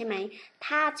คลี่ใช่ไหม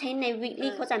ถ้าใช้ในวีค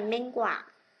ลี่เขาจะแม่นกว่า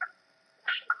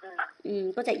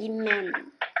ก็จะยิ่งแม่น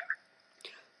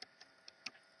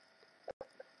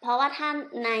เพราะว่าถ้า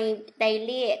ในได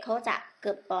ลี่เขาจะเ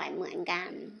กือบปล่อยเหมือนกั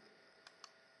น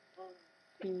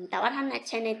แต่ว่าถ้าใ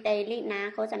ช้ในไดลี่นะ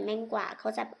เขาจะแม่นกว่าเขา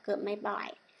จะเกือบไม่ปล่อย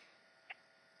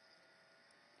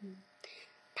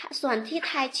ส่วนที่ไ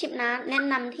ทยชิปนะแนะ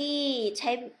นำที่ใช้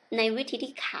ในวิธี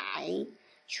ที่ขาย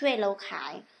ช่วยเราขา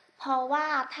ยเพราะว่า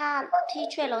ถ้าที่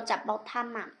ช่วยเราจับบล็อกท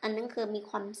ำอันนั้นคือมี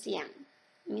ความเสี่ย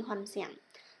ง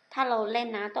ถ้าเราเล่น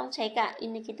นะต้องใช้กับอิ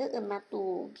นดิเคเตอร์อื่นมา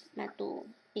ดู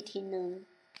อีกทีนึง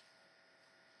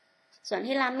ส่วน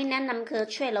ที่ร้านไม่แนะนำคือ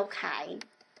ช่วยเราขาย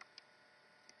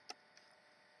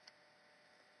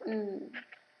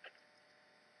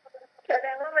แสด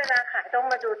งว่าเวลาขายต้อง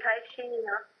มาดูไทชี่เ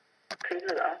นาะสีเห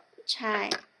ลืองใช่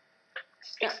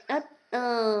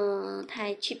ไท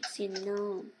ยชิปซินโน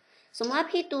สมมติว่า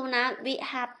พี่ดูนะวิ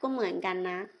ฮับก็เหมือนกัน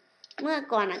นะเมื่อ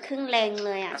ก่อนครึ่งแรงเ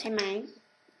ลยใช่ไหม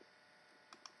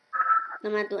เรา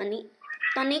มาดูอันนี้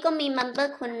ตอนนี้ก็มีมัมเบอ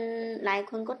ร์คนหลาย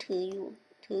คนก็ถือ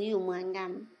อยู่เหมือนกั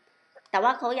นแต่ว่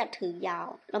าเขาอยากถือยาว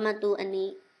เรามาดูอันนี้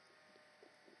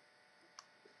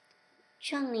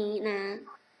ช่วงนี้นะ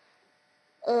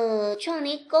ช่วง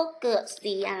นี้ก็เกิด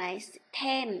สีอะไรแ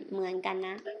ท่งเหมือนกันน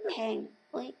ะแท่ง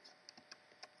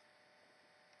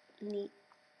นี่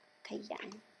ขยาย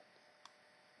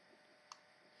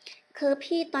คือ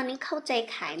พี่ตอนนี้เข้าใจ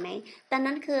ขายไหมตอน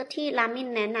นั้นคือที่รามิน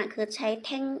แนนคือใช้แ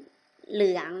ท่งเห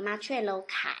ลืองมาช่วยเรา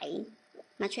ขาย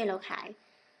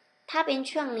ถ้าเป็น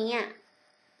ช่วงนี้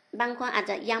บางคนอาจ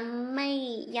จะยังไ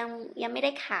ม่ไ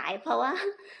ด้ขายเพราะ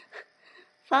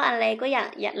อะไรก็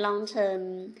อยากลองเชิญ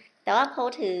แต่ว่าพอ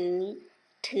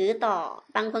ถือต่อ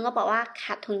บางคนก็บอกว่าข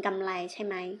าดทุนกำไรใช่ไ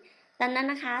หมดังนั้น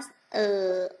นะคะ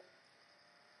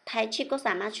ไทยชิปก็ส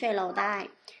ามารถช่วยเราได้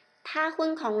ถ้าหุ้น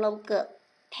ของเราเกิด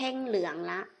แท่งเหลือง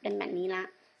ละเป็นแบบนี้ละ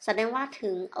แสดงว่าถึ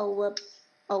ง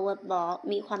overbought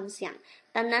มีความเสี่ยง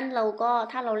ดังนั้นเราก็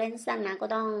ถ้าเราเล่นสั้นนะก็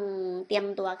ต้องเตรียม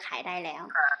ตัวขายได้แล้ว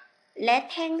และ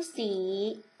แท่งสี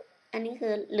อันนี้คื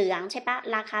อเหลืองใช่ปะ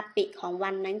ราคาปิดของวั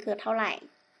นนั้นคือเท่าไหร่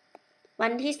วั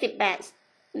นที่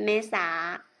18 เมษาย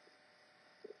น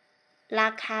รา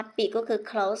คาปิดก็คือ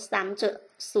close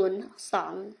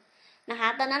 3.02 นะคะ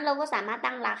ตอนนั้นเราก็สามารถ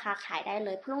ตั้งราคาขายได้เล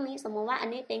ยพรุ่งนี้สมมติว่าอัน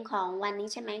นี้เป็นของวันนี้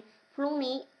ใช่ไหมพรุ่ง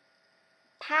นี้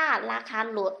ถ้าราคา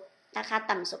ลดราคา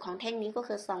ต่ำสุดของแท่งนี้ก็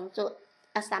คือ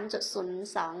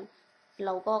 3.02 เร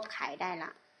าก็ขายได้ล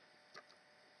ะ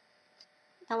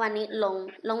ถ้าวันนี้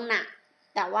ลงหนัก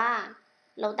แต่ว่า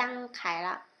เราตั้งขายล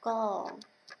ะก็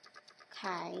ข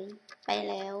ายไป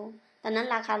แล้วตอนนั้น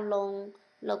ราคาลง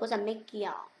เราก็จะไม่เกี่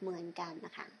ยวเหมือนกันน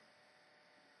ะคะ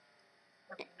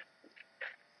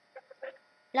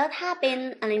แล้วถ้าเป็น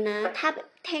อะไรนะถ้า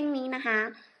แท่งนี้นะคะ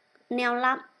แนว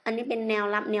รับอันนี้เป็นแนว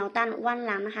รับแนวต้านวันห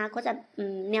ลังนะคะก็จะ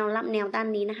แนวรับแนวต้าน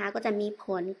นี้นะคะก็จะมีผ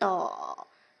ลต่อ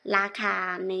ราคา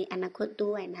ในอนาคต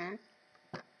ด้วยนะ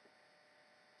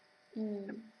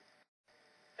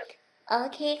โอ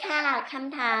เคค่ะค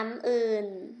ำถามอื่น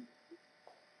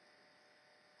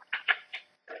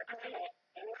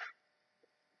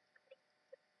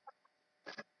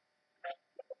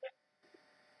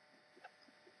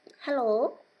ฮัลโหล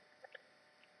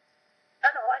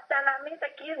อาจารย์รามิตะ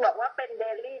กี้บอกว่าเป็นเด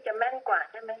ลี่จะแม่นกว่า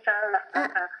ใช่ไหมคะรา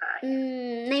คาขาย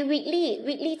ในวีค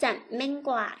ลี่จะแม่น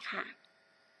กว่าค่ะ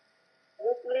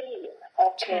วีคลี่โอ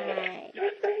เควี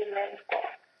คลี่แม่นกว่า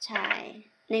ใช่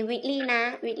ในวีคลี่นะ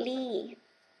วีคลี่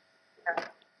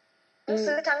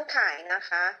ซื้อทั้งขายนะ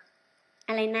คะ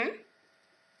อะไรนะ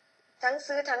ทั้ง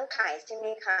ซื้อทั้งขายใช่ไหม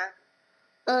คะ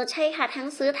ใช่ค่ะทั้ง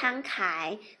ซื้อทั้งขาย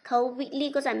เขาวีคลี่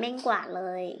ก็จะแม่นกว่าเล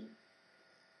ย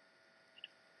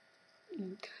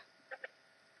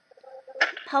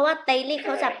เพ ราะว่าไดรี่เข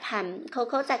าจะผ่านเข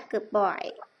าจะเกิดบ่อย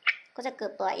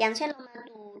อย่างเช่นเรามา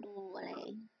ดูอะไร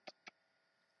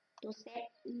ดูเซ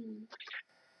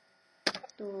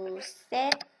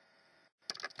ต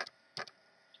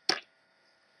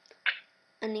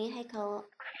อันนี้ให้เขา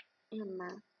ทำม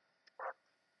า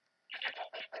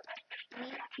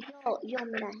นี่โยม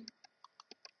ได้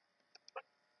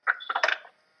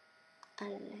อะ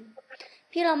ไร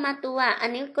พี่เรามาตัวอัน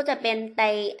นี้ก็จะเป็น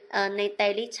ในได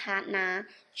รี่ชาร์ตนะ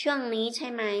ช่วงนี้ใช่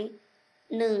ไหม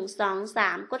1 2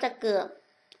 3ก็จะเกิ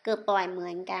ดบ่อยเหมื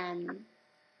อนกัน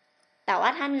แต่ว่า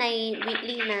ถ้าในวีค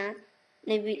ลี่นะใ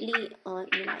นวีคลี่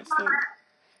มีหลายเส้น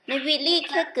ในวีคลี่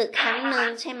แค่เกิดครั้งหนึ่ง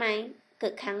ใช่ไหมเกิ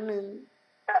ดครั้งหนึ่ง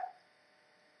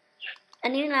อั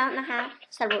นนี้แล้วนะคะ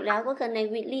สรุปแล้วก็คือใน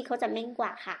วีคลี่เขาจะแม่นกว่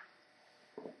าค่ะ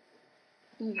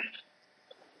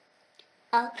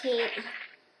โอเ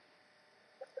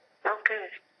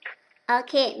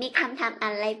คมีคำถามอะ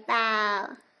ไรเปล่า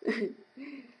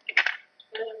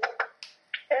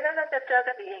แล้วเราจะเจอ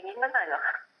กันอีกอย่างนี้เมื่อไหร่หรอ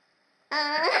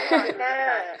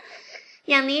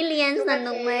อย่างนี้เรียนส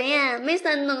นุกไหมอ่ะไม่ส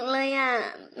นุกเลยอ่ะ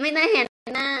ไม่ได้เห็น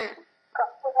หน้าขอบ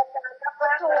คุณอาจารย์ทบ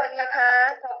ทวนนะคะ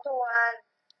ทบทวน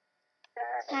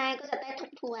ใช่ก็จะได้ท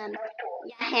บทวน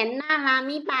อย่าเห็นหน้ารา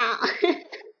มีเปล่า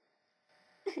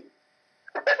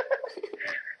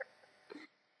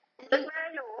นึกแม่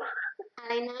อยู่อะ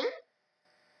ไรนะ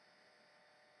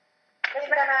ไม่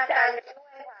เป็นไรอาจารย์ด้ว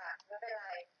ยค่ะไม่เป็นไร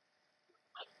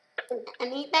อัน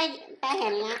นี้ได้เห็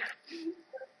นแล้ว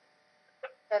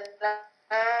เห็นแล้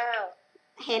ว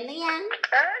เห็นหรือยัง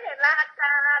เห็นแล้วอาจ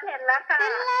ารย์เห็นแล้วค่ะเห็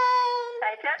นแล้วใส่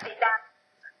เสื้อสีด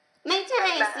ำไม่ใช่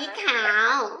สีขา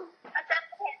วอาจารย์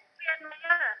เห็นนักเรียนไหม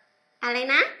อ่ะอะไร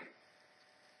นะ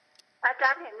อาจา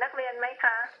รย์เห็นนักเรียนไหมค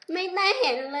ะไม่ได้เ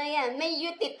ห็นเลยอ่ะไม่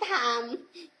ยุติธรรม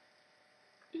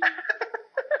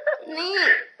นี่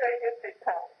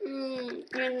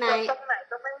อยู่ไหนตรงไหน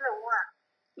ก็ไม่รู้อ่ะ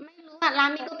ร้า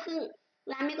นนี้ก็เ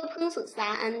พิ่งศึกษา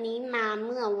อันนี้มาเ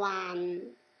มื่อวาน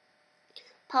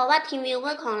เพราะว่าทีมวิวเว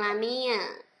อร์ของรามี่อ่ะ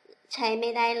ใช้ไม่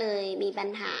ได้เลยมีปัญ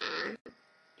หา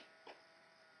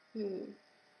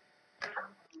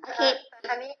โอเค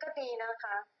อันนี้ก็ดีนะค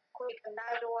ะคุยกันได้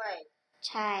ด้วย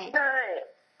ใช่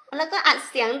แล้วก็อัด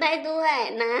เสียงได้ด้วย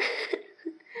นะ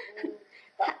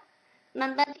มั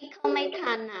นบางทีเขาไม่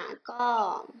ทันอ่ะก็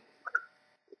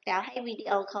เดี๋ยวให้วิดีโ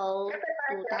อเขา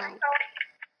ดูได้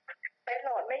ไปโหล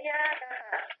ดไม่ยากนะค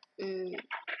ะ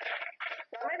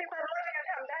เราไม่มีความรู้ในการ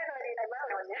ทำได้เลยดีใจมากเ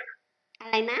ลยวันนี้อะ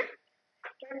ไรนะ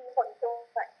ไม่มีผลช่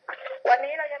วยวัน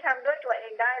นี้เราจะทำด้วยตัวเอ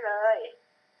งได้เลย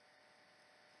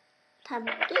ท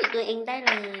ำด้วยตัวเองได้เ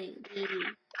ลยดี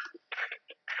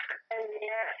อัน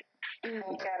นี้โปร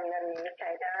แกรมอันนี้ใช้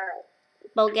ได้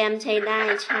โปรแกรมใช้ได้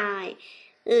ใช่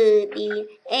ดี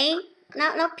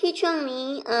แล้วพี่ช่วงนี้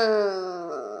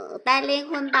ได้เลข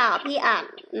คนเปล่าพี่อ่าน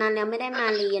นานแล้วไม่ได้มา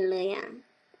เรียนเลยอ่ะ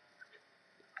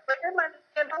ไม่ได้มา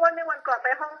เรียนเพราะว่าในวันก่อนไป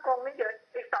ฮ่องกงนี่เดี๋ยว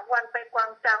อีก2 วันไปกวาง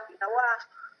เจาอีกแล้วว่า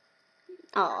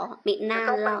มิดหน้าแ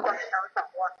ล้วต้องไปกวางเจา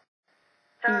2 วัน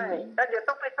ใช่แล้วเดี๋ยว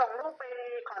ต้องไปส่งลูกไป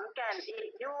ขอนแก่นอี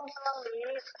กยุ่งเรื่องนี้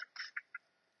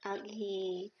โอเค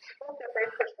ลูกจะไป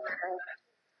ฝึกงาน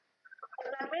คุณ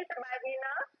ไม่สบายดีเน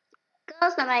าะก็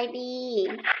สบายดี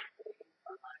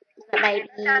ได้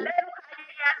ลูกค้า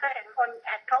เยอะเลยเห็นคนแอ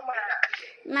ดเข้ามา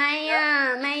ไม่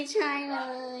ไม่ใช่เล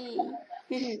ย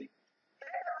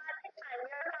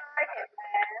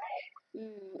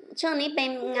ช่วงนี้เป็น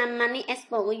งานมันนี่เอ็กซ์โ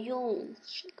ปก็ยุ่ง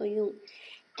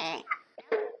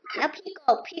แล้วพี่ก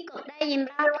บได้ยิน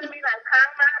บ้างพี่มีหลายครั้ง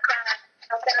มากอาจารย์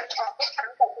ออกทุกครั้ง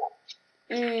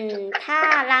ถ้า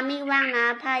รามี่ว่างนะ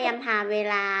พยายามหาเว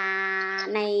ลา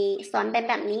ในสอนเป็น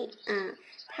แบบนี้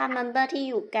ถ้าเมมเบอร์ที่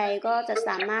อยู่ไกลก็จะส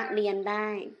ามารถเรียนได้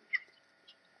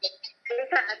นี่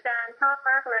ค่ะอาจารย์ชอบม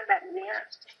ากเลยแบบนี้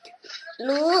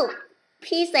ลูก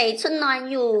พี่ใส่ชุดนอน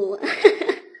อยู่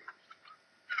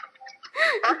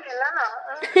เห็นแล้วเหรอ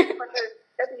คนอื่น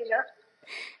จะดีเนอะ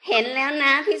เห็นแล้วน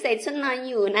ะพี่ใส่ชุดนอน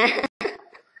อยู่นะ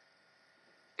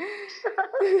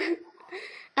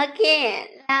โอเค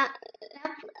แล้ว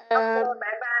เ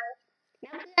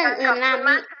พื่อนอื่นล่ะ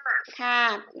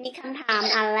มีคำถาม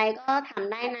อะไรก็ถาม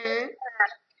ได้นะ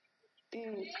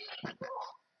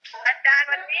อาจารย์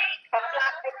วันนี้ขอลา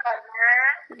ไปก่อนนะ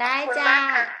ได้จ้า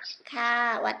ค่ะ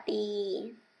สวัสดี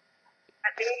ส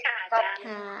วัสดีค่ะอาจารย์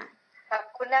ขอบ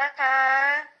คุณนะคะ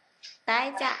ได้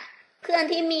จ้ะเพื่อน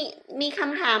ที่มีค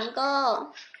ำถาม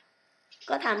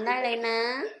ก็ถามได้เลยนะ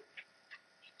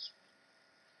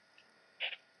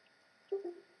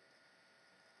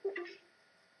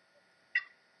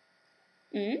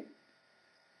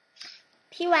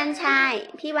พี่วันชั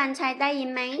ยได้ยิน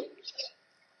ไหม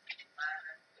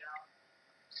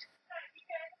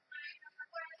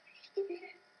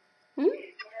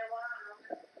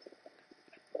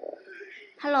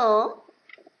ฮัลโหล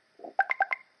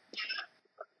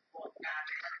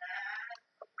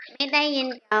ไม่ได้ยิน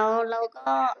เดี๋ยวเรา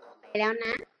ก็ไปแล้วน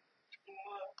ะ